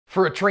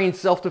For a trained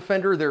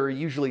self-defender, there are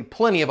usually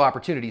plenty of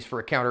opportunities for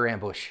a counter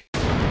ambush.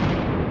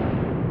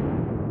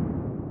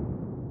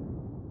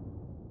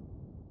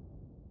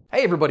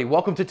 Hey everybody,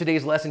 welcome to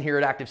today's lesson here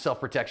at Active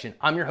Self-Protection.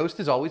 I'm your host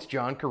as always,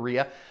 John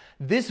Correa.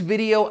 This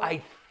video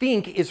I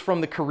think is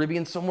from the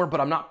Caribbean somewhere, but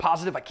I'm not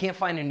positive. I can't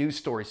find a news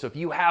story. So if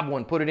you have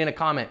one, put it in a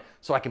comment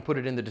so I can put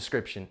it in the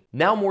description.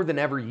 Now more than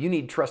ever, you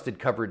need trusted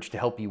coverage to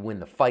help you win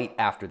the fight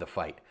after the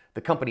fight.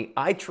 The company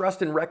I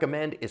trust and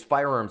recommend is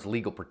Firearms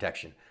Legal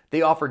Protection.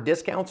 They offer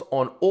discounts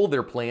on all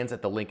their plans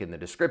at the link in the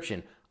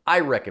description.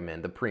 I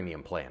recommend the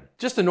premium plan.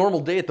 Just a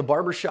normal day at the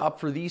barbershop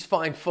for these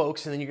fine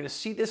folks, and then you're gonna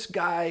see this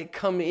guy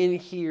come in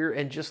here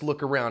and just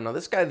look around. Now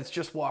this guy that's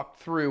just walked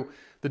through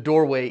the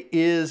doorway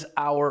is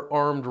our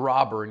armed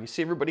robber, and you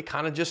see everybody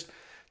kind of just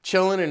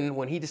chilling, and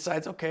when he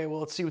decides, okay, well,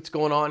 let's see what's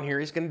going on here,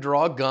 he's gonna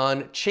draw a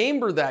gun,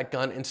 chamber that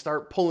gun, and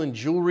start pulling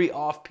jewelry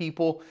off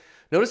people.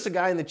 Notice the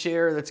guy in the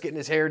chair that's getting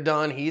his hair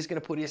done, he's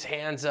gonna put his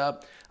hands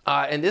up.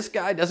 And this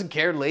guy doesn't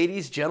care,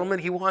 ladies, gentlemen,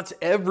 he wants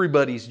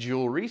everybody's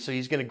jewelry. So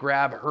he's gonna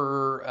grab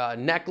her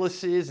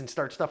necklaces and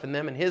start stuffing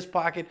them in his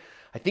pocket.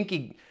 I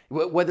think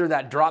whether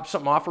that dropped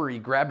something off or he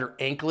grabbed her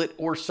anklet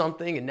or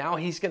something, and now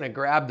he's gonna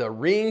grab the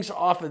rings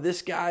off of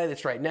this guy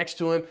that's right next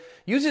to him.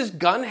 Use his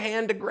gun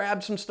hand to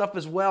grab some stuff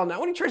as well. Now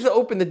when he tries to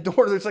open the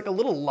door, there's like a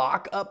little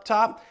lock up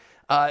top.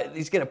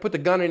 He's gonna put the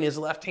gun in his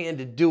left hand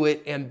to do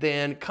it and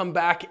then come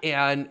back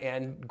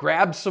and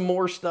grab some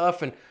more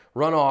stuff and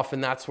run off,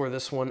 and that's where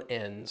this one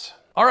ends.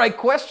 All right,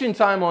 question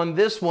time on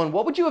this one.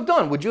 What would you have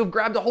done? Would you have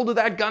grabbed a hold of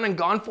that gun and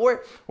gone for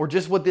it? Or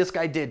just what this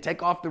guy did?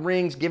 Take off the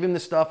rings, give him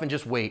the stuff, and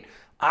just wait.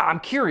 I'm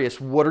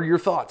curious, what are your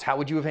thoughts? How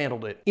would you have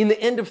handled it? In the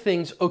end of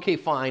things, okay,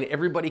 fine.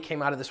 Everybody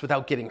came out of this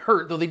without getting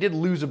hurt, though they did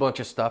lose a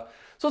bunch of stuff.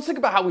 So let's think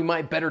about how we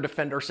might better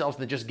defend ourselves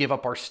than just give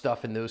up our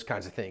stuff and those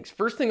kinds of things.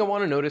 First thing I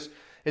want to notice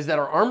is that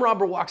our armed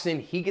robber walks in,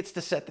 he gets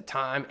to set the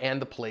time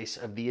and the place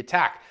of the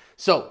attack.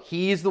 So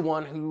he's the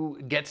one who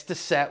gets to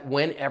set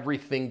when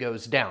everything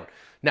goes down.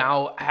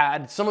 Now,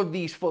 had some of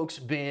these folks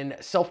been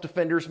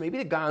self-defenders, maybe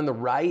the guy on the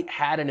right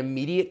had an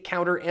immediate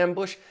counter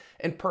ambush,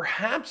 and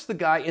perhaps the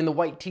guy in the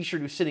white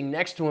t-shirt who's sitting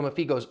next to him, if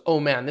he goes, oh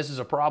man, this is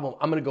a problem,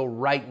 I'm gonna go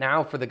right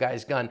now for the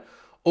guy's gun,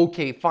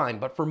 okay, fine.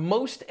 But for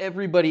most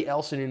everybody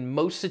else and in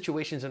most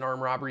situations in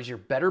armed robberies, your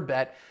better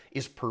bet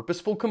is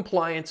purposeful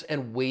compliance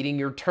and waiting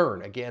your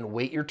turn. Again,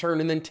 wait your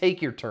turn and then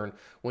take your turn.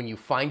 When you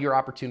find your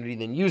opportunity,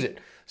 then use it.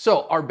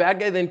 So our bad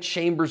guy then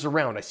chambers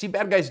around. I see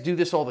bad guys do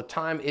this all the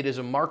time. It is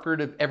a marker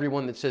to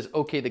everyone that says,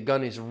 okay, the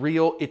gun is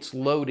real, it's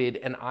loaded,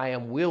 and I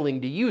am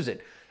willing to use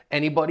it.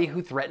 Anybody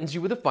who threatens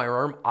you with a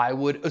firearm, I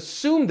would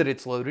assume that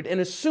it's loaded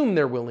and assume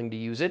they're willing to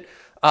use it.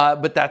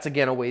 But that's,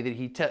 again, a way that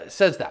he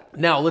says that.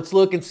 Now, let's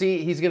look and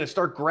see. He's going to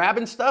start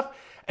grabbing stuff.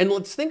 And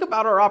let's think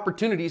about our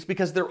opportunities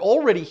because they're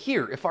already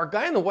here. If our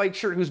guy in the white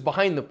shirt who's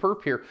behind the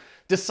perp here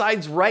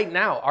decides right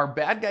now our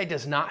bad guy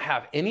does not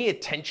have any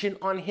attention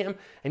on him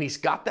and he's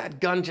got that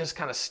gun just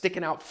kind of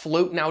sticking out,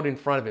 floating out in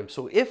front of him.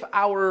 So if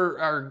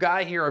our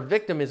guy here, our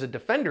victim, is a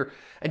defender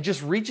and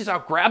just reaches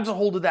out, grabs a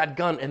hold of that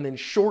gun and then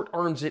short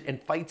arms it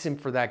and fights him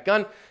for that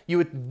gun,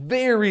 you at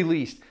very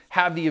least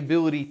have the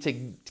ability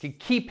to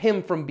keep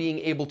him from being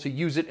able to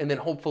use it, and then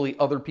hopefully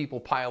other people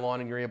pile on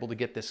and you're able to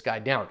get this guy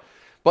down.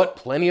 But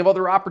plenty of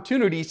other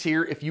opportunities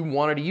here if you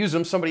wanted to use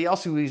them. Somebody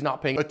else who he's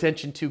not paying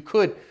attention to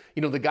could.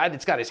 You know, the guy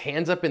that's got his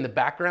hands up in the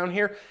background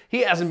here,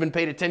 he hasn't been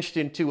paid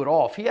attention to at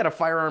all. If he had a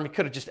firearm, he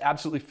could have just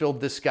absolutely filled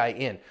this guy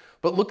in.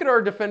 But look at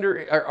our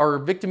defender, our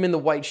victim in the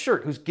white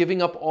shirt who's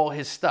giving up all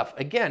his stuff.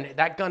 Again,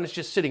 that gun is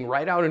just sitting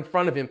right out in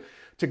front of him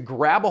to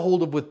grab a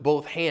hold of with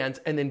both hands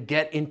and then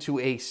get into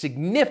a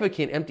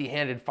significant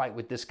empty-handed fight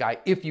with this guy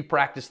if you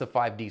practice the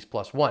 5Ds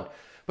plus 1.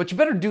 But you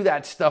better do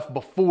that stuff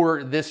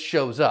before this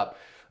shows up.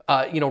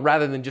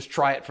 Rather than just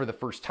try it for the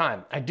first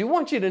time. I do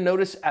want you to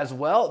notice as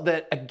well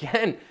that,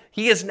 again,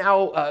 he has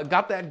now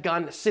got that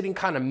gun sitting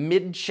kind of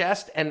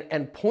mid-chest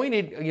and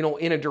pointed,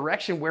 in a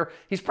direction where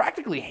he's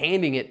practically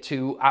handing it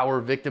to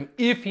our victim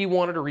if he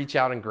wanted to reach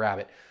out and grab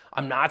it.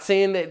 I'm not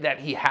saying that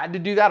he had to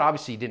do that.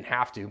 Obviously, he didn't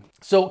have to.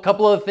 So a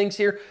couple other things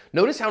here.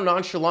 Notice how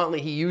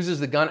nonchalantly he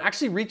uses the gun,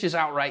 actually reaches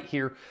out right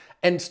here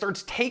and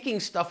starts taking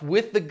stuff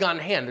with the gun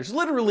hand. There's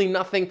literally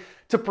nothing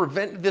to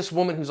prevent this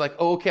woman who's like,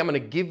 oh, okay, I'm gonna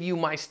give you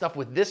my stuff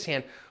with this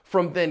hand,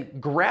 from then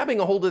grabbing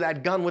a hold of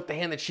that gun with the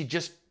hand that she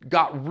just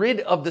got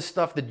rid of the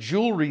stuff, the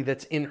jewelry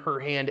that's in her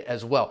hand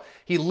as well.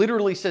 He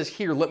literally says,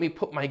 here, let me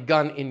put my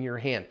gun in your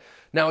hand.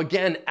 Now,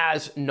 again,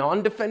 as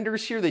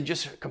non-defenders here, they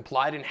just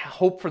complied and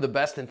hope for the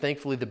best, and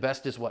thankfully the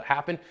best is what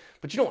happened.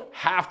 But you don't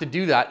have to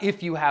do that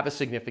if you have a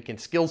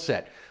significant skill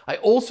set. I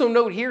also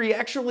note here, he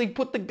actually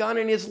put the gun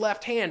in his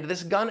left hand.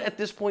 This gun at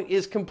this point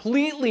is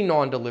completely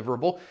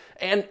non-deliverable,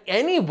 and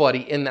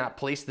anybody in that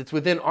place that's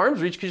within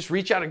arm's reach can just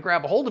reach out and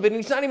grab a hold of it, and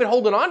he's not even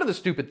holding on to the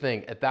stupid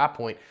thing at that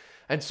point.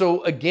 And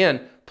so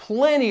again,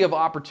 plenty of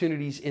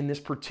opportunities in this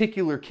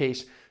particular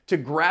case to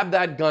grab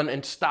that gun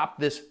and stop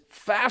this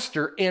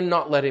faster and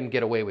not let him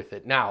get away with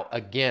it. Now,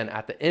 again,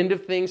 at the end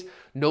of things,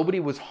 nobody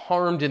was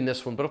harmed in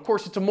this one, but of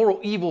course it's a moral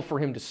evil for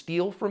him to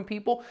steal from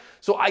people.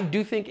 So I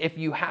do think if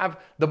you have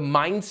the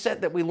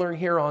mindset that we learn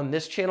here on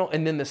this channel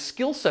and then the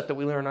skill set that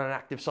we learn on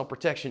Active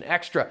Self-Protection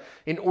Extra,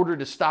 in order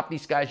to stop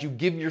these guys, you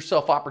give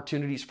yourself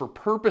opportunities for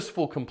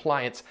purposeful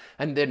compliance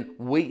and then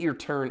wait your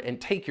turn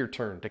and take your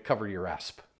turn to cover your asp.